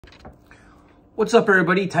What's up,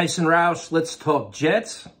 everybody? Tyson Rouse. Let's talk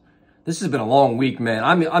Jets. This has been a long week, man.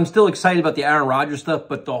 I'm still excited about the Aaron Rodgers stuff,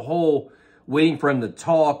 but the whole waiting for him to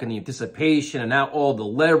talk and the anticipation and now all the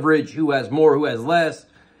leverage, who has more, who has less.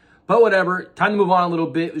 But whatever, time to move on a little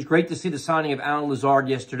bit. It was great to see the signing of Allen Lazard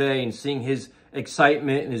yesterday and seeing his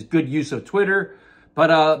excitement and his good use of Twitter.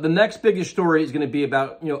 But the next biggest story is going to be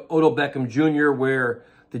about, Odell Beckham Jr., where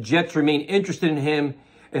the Jets remain interested in him.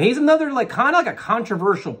 And he's another kind of like a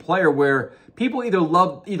controversial player where people either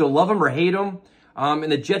love him or hate him. And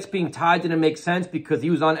the Jets being tied didn't make sense because he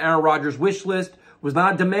was on Aaron Rodgers' wish list, was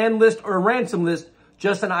not a demand list or a ransom list,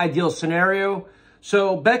 just an ideal scenario.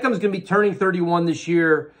 So Beckham's going to be turning 31 this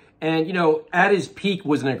year. And, at his peak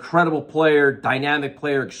was an incredible player, dynamic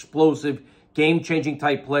player, explosive, game-changing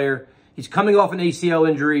type player. He's coming off an ACL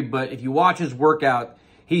injury, but if you watch his workout,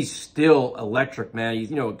 he's still electric, man.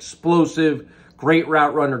 He's, explosive, great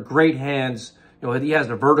route runner, great hands. He has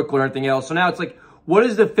the vertical and everything else. So now it's like, what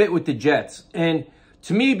is the fit with the Jets? And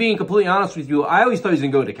to me, being completely honest with you, I always thought he was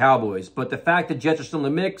going to go to the Cowboys. But the fact that Jets are still in the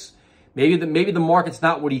mix, maybe the market's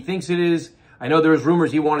not what he thinks it is. I know there was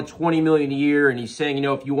rumors he wanted $20 million a year, and he's saying,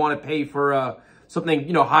 if you want to pay for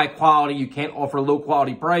something, high quality, you can't offer low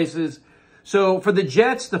quality prices. So for the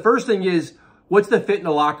Jets, the first thing is, what's the fit in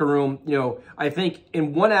the locker room? I think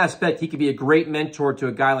in one aspect, he could be a great mentor to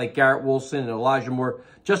a guy like Garrett Wilson and Elijah Moore,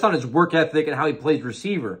 just on his work ethic and how he plays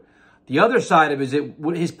receiver. The other side of it is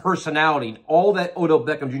his personality, all that Odell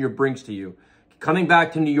Beckham Jr. brings to you. Coming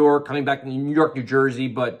back to New York, coming back to New York, New Jersey,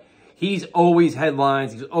 but he's always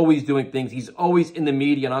headlines. He's always doing things. He's always in the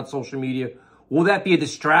media and on social media. Will that be a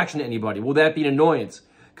distraction to anybody? Will that be an annoyance?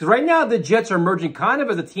 Because right now, the Jets are emerging kind of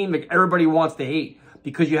as a team that everybody wants to hate.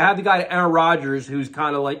 Because you have the guy Aaron Rodgers, who's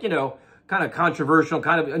kind of like, kind of controversial,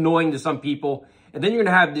 kind of annoying to some people. And then you're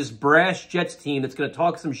going to have this brash Jets team that's going to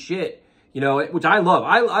talk some shit, which I love.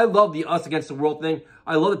 I love the us against the world thing.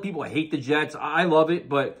 I love that people hate the Jets. I love it.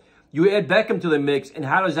 But you add Beckham to the mix, and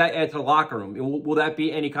how does that add to the locker room? Will that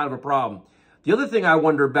be any kind of a problem? The other thing I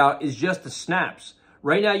wonder about is just the snaps.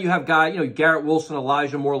 Right now you have guys, Garrett Wilson,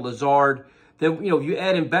 Elijah Moore, Lazard. Then, if you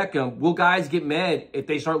add in Beckham, will guys get mad if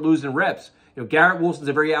they start losing reps? Garrett Wilson's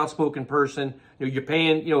a very outspoken person. You're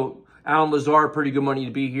paying, Allen Lazard pretty good money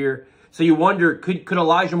to be here. So you wonder, could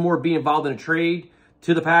Elijah Moore be involved in a trade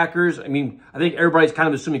to the Packers? I mean, I think everybody's kind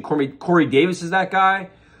of assuming Corey Davis is that guy.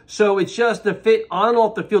 So it's just the fit on and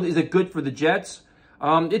off the field. Is it good for the Jets?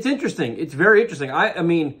 It's interesting. It's very interesting. I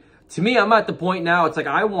mean, to me, I'm at the point now, it's like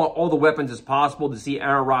I want all the weapons as possible to see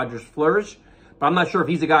Aaron Rodgers flourish. But I'm not sure if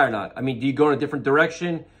he's the guy or not. I mean, do you go in a different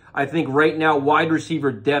direction? I think right now, wide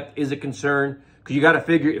receiver depth is a concern because you got to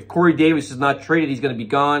figure if Corey Davis is not traded, he's going to be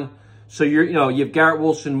gone. So you have Garrett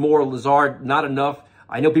Wilson, Moore, Lazard, not enough.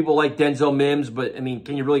 I know people like Denzel Mims, but I mean,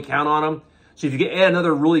 can you really count on him? So if you can add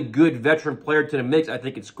another really good veteran player to the mix, I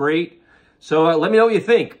think it's great. So let me know what you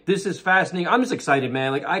think. This is fascinating. I'm just excited,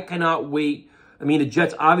 man. I cannot wait. I mean, the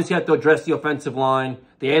Jets obviously have to address the offensive line.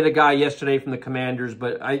 They had a guy yesterday from the Commanders,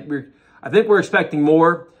 but I think we're expecting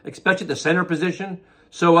more, especially at the center position.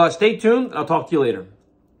 So stay tuned, and I'll talk to you later.